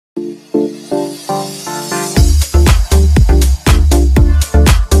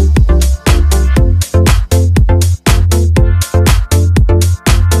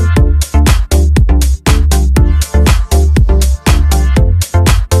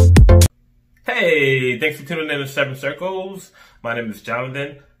Hey, thanks for tuning in to Seven Circles. My name is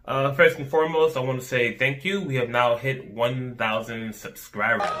Jonathan. First and foremost, I want to say thank you. We have now hit 1,000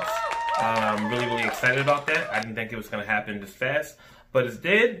 subscribers. I'm really excited about that. I didn't think it was going to happen this fast, but it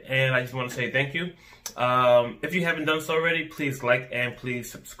did, and I just want to say thank you. If you haven't done so already, please like and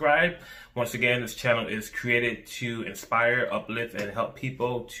please subscribe. Once again, this channel is created to inspire, uplift, and help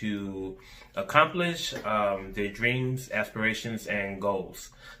people to accomplish their dreams, aspirations, and goals.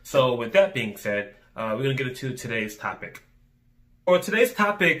 So with that being said, we're going to get into today's topic. For today's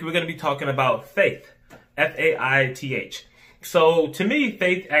topic, we're going to be talking about faith, F-A-I-T-H. So to me,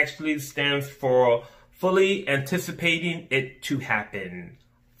 faith actually stands for fully anticipating it to happen.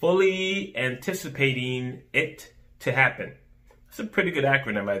 Fully anticipating it to happen. It's a pretty good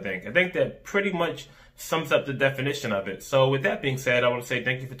acronym, I think. I think that pretty much sums up the definition of it. So with that being said, I want to say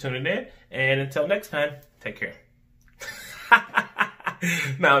thank you for tuning in. And until next time, take care.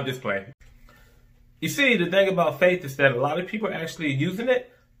 No, I'm just playing. You see, the thing about faith is that a lot of people are actually using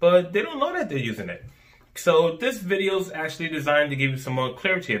it, but they don't know that they're using it. So this video is actually designed to give you some more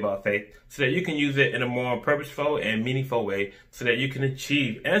clarity about faith so that you can use it in a more purposeful and meaningful way so that you can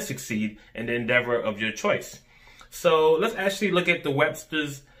achieve and succeed in the endeavor of your choice. So let's actually look at the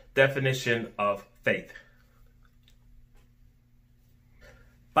Webster's definition of faith.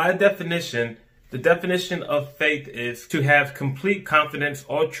 By definition, the definition of faith is to have complete confidence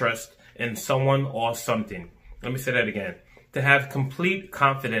or trust in someone or something. Let me say that again. To have complete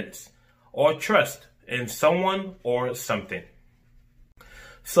confidence or trust in someone or something.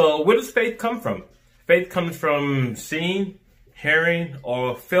 So where does faith come from? Faith comes from seeing, hearing,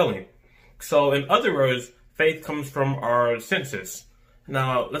 or feeling. So in other words, faith comes from our senses.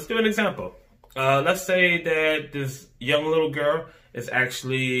 Now, let's do an example. Let's say that this young little girl is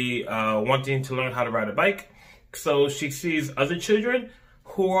actually wanting to learn how to ride a bike. So she sees other children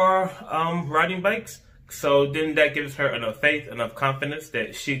who are riding bikes. So then that gives her enough faith, enough confidence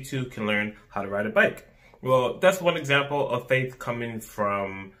that she too can learn how to ride a bike. Well, that's one example of faith coming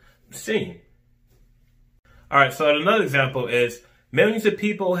from seeing. All right, so another example is millions of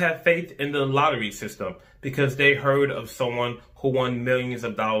people have faith in the lottery system because they heard of someone who won millions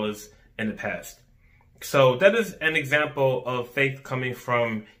of dollars in the past. So that is an example of faith coming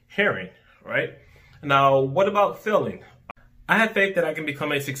from hearing, right? Now, what about feeling? I have faith that I can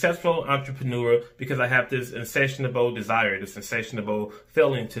become a successful entrepreneur because I have this insatiable desire, this insatiable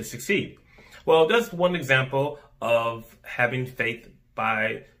feeling to succeed. Well, that's one example of having faith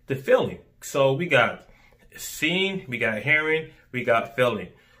by the feeling. So we got seeing, we got hearing, we got feeling.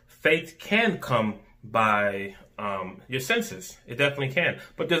 Faith can come by your senses. It definitely can.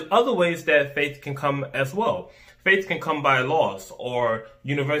 But there's other ways that faith can come as well. Faith can come by laws or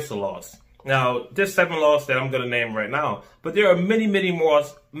universal laws. Now, there's 7 laws that I'm going to name right now, but there are many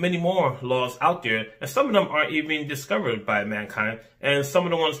more laws out there, and some of them aren't even discovered by mankind, and some of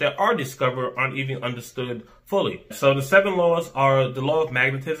the ones that are discovered aren't even understood fully. So the 7 laws are the law of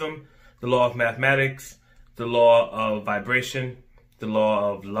magnetism, the law of mathematics, the law of vibration, the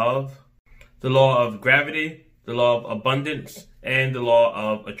law of love, the law of gravity, the law of abundance, and the law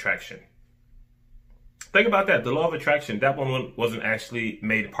of attraction. Think about that. The law of attraction, that one wasn't actually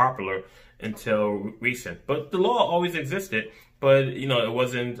made popular until recent. But the law always existed, but it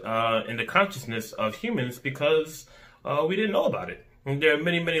wasn't in the consciousness of humans because we didn't know about it. And there are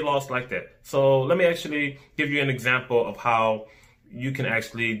many laws like that. So let me actually give you an example of how you can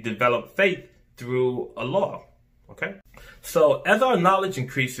actually develop faith through a law. Okay? So as our knowledge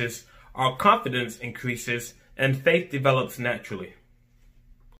increases, our confidence increases, and faith develops naturally.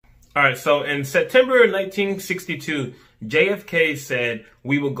 All right, so in September 1962, JFK said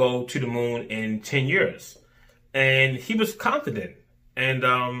we will go to the moon in 10 years. And he was confident,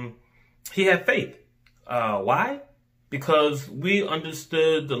 and he had faith. Why? Because we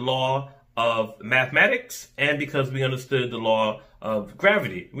understood the law of mathematics and because we understood the law of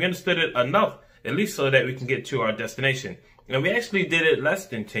gravity. We understood it enough, at least so that we can get to our destination. And we actually did it less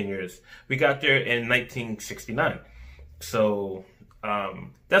than 10 years. We got there in 1969. So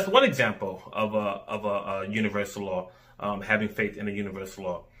that's one example of a universal law, having faith in a universal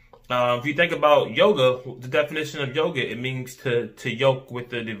law. If you think about yoga, the definition of yoga, it means to yoke with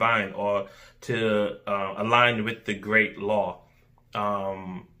the divine or to align with the great law.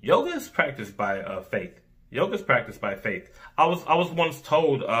 Yoga is practiced by faith. Yoga is practiced by faith. I was once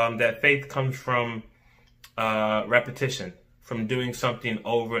told that faith comes from repetition, from doing something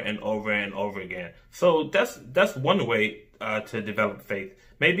over and over and over again. So that's one way to develop faith.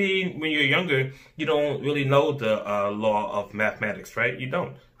 Maybe when you're younger, you don't really know the law of mathematics, right? You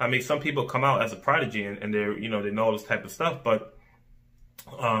don't. I mean, some people come out as a prodigy and they're, they know all this type of stuff, but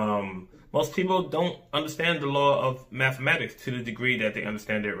Most people don't understand the law of mathematics to the degree that they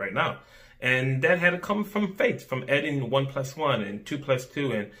understand it right now. And that had to come from faith, from adding 1 plus 1 and 2 plus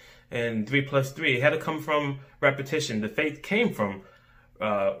 2 and 3 plus 3. It had to come from repetition. The faith came from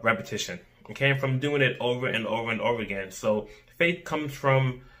repetition. It came from doing it over and over and over again. So faith comes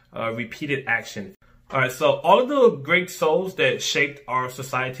from repeated action. All right, so all of the great souls that shaped our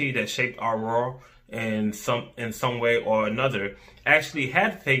society, that shaped our world in some way or another, actually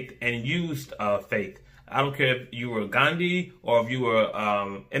had faith and used faith. I don't care if you were Gandhi or if you were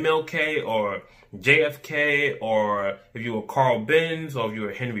MLK or JFK or if you were Carl Benz or if you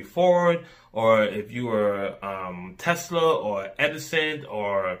were Henry Ford or if you were Tesla or Edison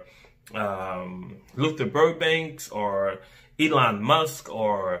or Luther Burbanks or Elon Musk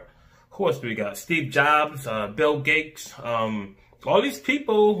or who else do we got? Steve Jobs, Bill Gates. All these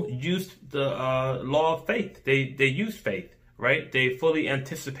people used the law of faith. They used faith, right? They fully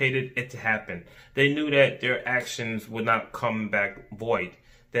anticipated it to happen. They knew that their actions would not come back void,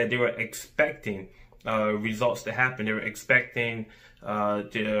 that they were expecting results to happen. They were expecting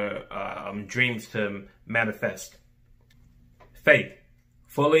their dreams to manifest. Faith,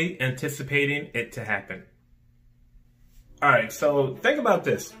 fully anticipating it to happen. All right, so think about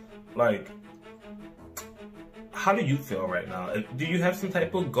this. Like, how do you feel right now? Do you have some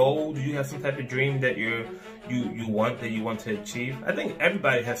type of goal? Do you have some type of dream that you want to achieve? I think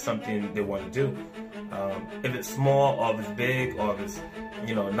everybody has something they want to do. If it's small or if it's big or if it's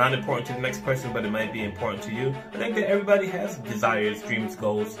not important to the next person, but it might be important to you. I think that everybody has desires, dreams,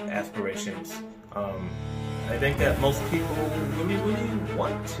 goals, aspirations. I think that most people really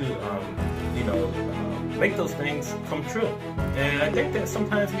want to make those things come true. And I think that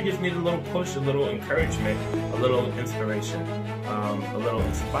sometimes we just need a little push, a little encouragement, a little inspiration, a little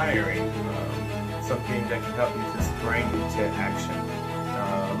inspiring, something that can help you to spring into action.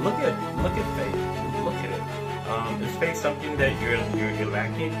 Look at faith. Look at it. Is faith something that you're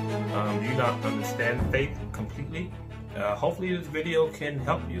lacking? Do you not understand faith completely? Hopefully this video can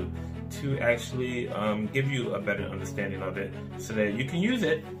help you to actually give you a better understanding of it so that you can use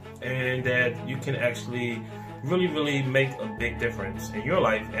it and that you can actually really make a big difference in your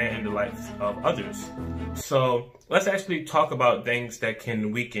life and in the lives of others. So let's actually talk about things that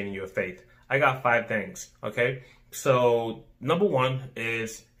can weaken your faith. I got 5 things, okay? So number 1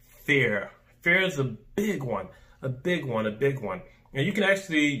 is fear. Fear is a big one. And you can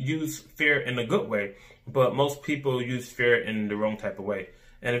actually use fear in a good way, but most people use fear in the wrong type of way.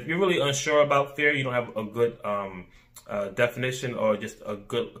 And if you're really unsure about fear, you don't have a good definition or just a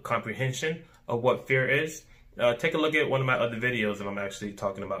good comprehension of what fear is, take a look at one of my other videos and I'm actually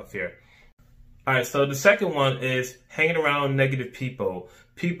talking about fear. All right, so the second one is hanging around negative people.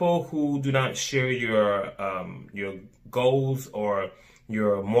 People who do not share your goals or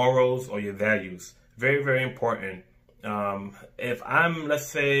your morals or your values. Very important. If I'm, let's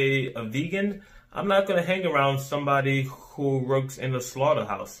say, a vegan, I'm not going to hang around somebody who works in the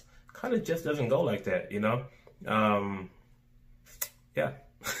slaughterhouse. Kind of just doesn't go like that, Yeah.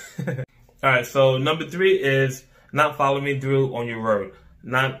 All right, so number 3 is not following through on your word,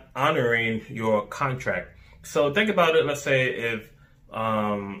 not honoring your contract. So think about it. Let's say if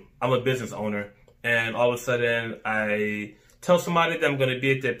I'm a business owner and all of a sudden I tell somebody that I'm going to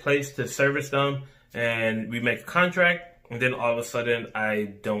be at their place to service them and we make a contract and then all of a sudden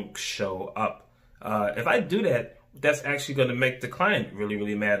I don't show up. If I do that, that's actually going to make the client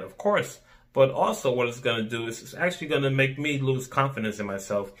really mad, of course. But also what it's going to do is it's actually going to make me lose confidence in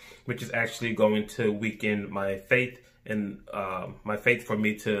myself, which is actually going to weaken my faith and my faith for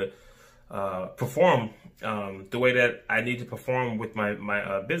me to perform the way that I need to perform with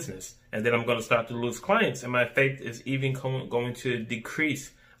my business. And then I'm going to start to lose clients and my faith is even going to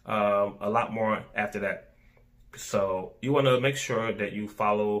decrease a lot more after that. So you want to make sure that you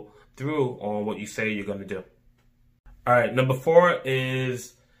follow through on what you say you're going to do. All right, number 4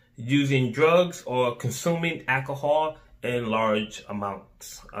 is using drugs or consuming alcohol in large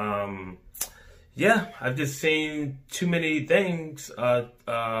amounts. Yeah, I've just seen too many things or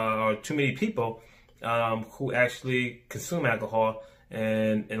too many people who actually consume alcohol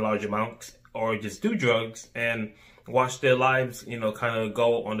in large amounts or just do drugs and watch their lives, kind of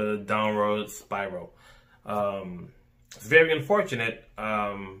go on a downward spiral. It's very unfortunate,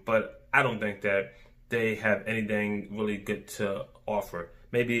 but I don't think that they have anything really good to offer.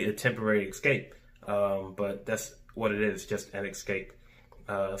 Maybe a temporary escape, but that's what it is, just an escape.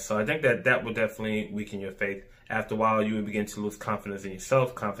 So I think that will definitely weaken your faith. After a while, you will begin to lose confidence in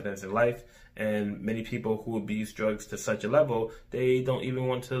yourself, confidence in life, and many people who abuse drugs to such a level, they don't even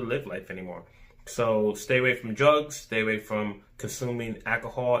want to live life anymore. So stay away from drugs, stay away from consuming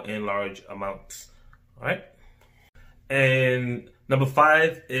alcohol in large amounts. All right. And number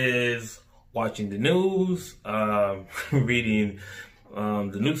 5 is watching the news, reading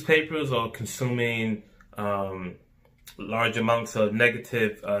the newspapers, or consuming large amounts of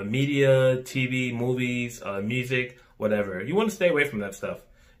negative media, TV, movies, music, whatever. You want to stay away from that stuff.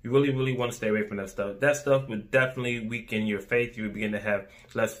 You really, really want to stay away from that stuff. That stuff would definitely weaken your faith. You would begin to have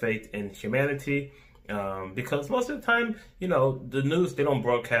less faith in humanity. Because most of the time, you know, the news, they don't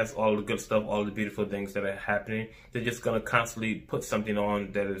broadcast all the good stuff, all the beautiful things that are happening. They're just going to constantly put something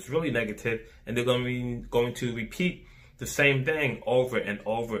on that is really negative, and they're going to repeat the same thing over and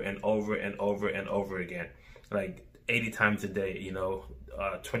over and over and over and over again, like 80 times a day, you know,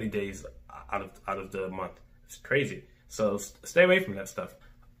 20 days out of the month. It's crazy. So stay away from that stuff.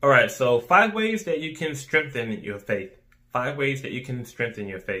 All right, so 5 ways that you can strengthen your faith. 5 ways that you can strengthen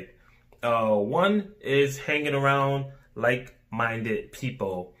your faith. 1 is hanging around like-minded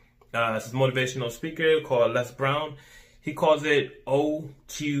people. This is a motivational speaker called Les Brown. He calls it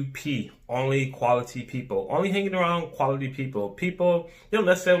OQP, only quality people. Only hanging around quality people. People, they don't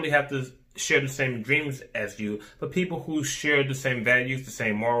necessarily have to share the same dreams as you, but people who share the same values, the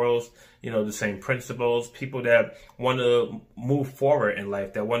same morals, you know, the same principles, people that want to move forward in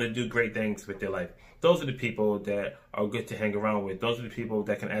life, that want to do great things with their life. Those are the people that are good to hang around with. Those are the people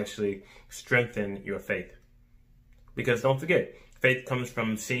that can actually strengthen your faith. Because don't forget, faith comes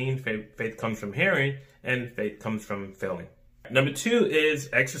from seeing, faith comes from hearing, and faith comes from failing. Number 2 is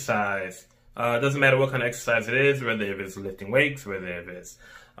exercise. It doesn't matter what kind of exercise it is, whether it's lifting weights, whether it's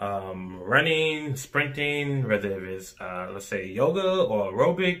running, sprinting, whether it's, let's say, yoga or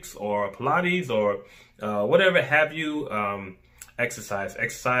aerobics or Pilates or whatever have you. Exercise,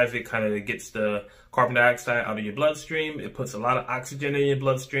 it kind of gets the carbon dioxide out of your bloodstream. It puts a lot of oxygen in your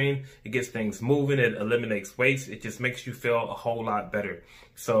bloodstream. It gets things moving. It eliminates waste. It just makes you feel a whole lot better.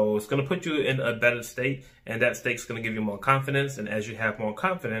 So it's going to put you in a better state, and that state's going to give you more confidence. And as you have more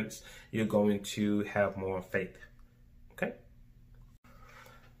confidence, you're going to have more faith. Okay.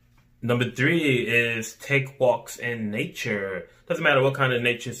 Number 3 is take walks in nature. Doesn't matter what kind of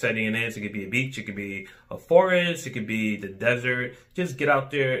nature setting it is. It could be a beach, it could be a forest, it could be the desert. Just get out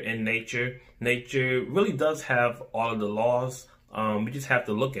there in nature. Nature really does have all of the laws. We just have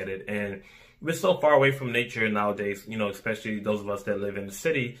to look at it. And we're so far away from nature nowadays, you know, especially those of us that live in the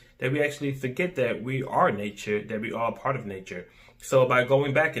city, that we actually forget that we are nature, that we are a part of nature. So by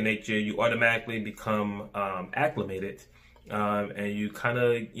going back in nature, you automatically become acclimated. And you kind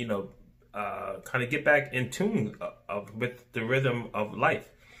of, you know, kind of get back in tune with the rhythm of life.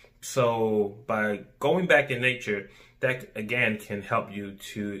 So by going back in nature, that again can help you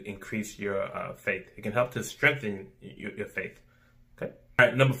to increase your faith. It can help to strengthen your faith. Okay. All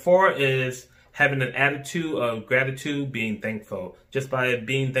right. Number 4 is having an attitude of gratitude, being thankful. Just by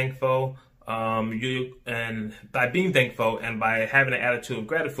being thankful, and by having an attitude of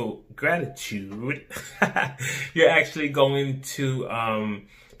gratitude, you're actually going to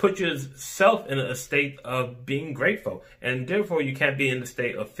put yourself in a state of being grateful, and therefore you can't be in the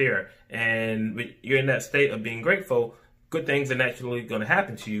state of fear. And when you're in that state of being grateful, good things are naturally going to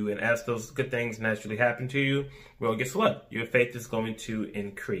happen to you. And as those good things naturally happen to you, well, guess what? Your faith is going to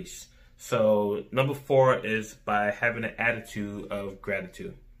increase. So number 4 is by having an attitude of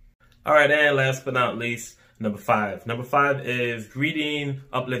gratitude. All right, and last but not least, number 5. Number 5 is reading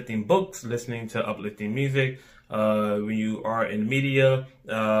uplifting books, listening to uplifting music. When you are in media,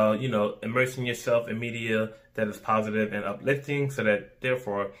 you know, immersing yourself in media that is positive and uplifting, so that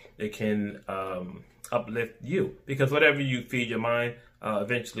therefore it can uplift you. Because whatever you feed your mind,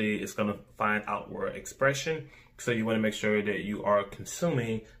 eventually it's going to find outward expression. So you want to make sure that you are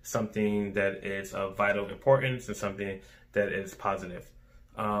consuming something that is of vital importance and something that is positive.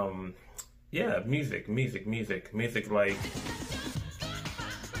 Yeah, music like.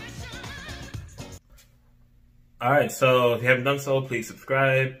 All right, so if you haven't done so, please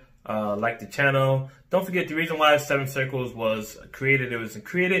subscribe, like the channel. Don't forget, the reason why 7 Circles was created, it was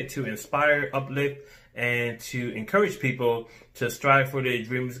created to inspire, uplift, and to encourage people to strive for their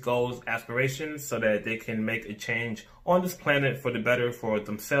dreams, goals, aspirations, so that they can make a change on this planet for the better for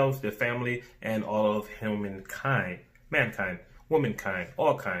themselves, their family, and all of humankind, mankind, womankind,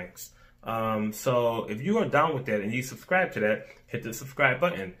 all kinds. So if you are down with that and you subscribe to that, hit the subscribe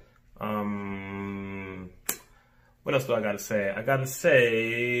button. What else do I gotta say? I gotta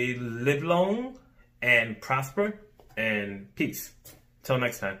say, live long and prosper and peace. Till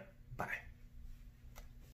next time, bye.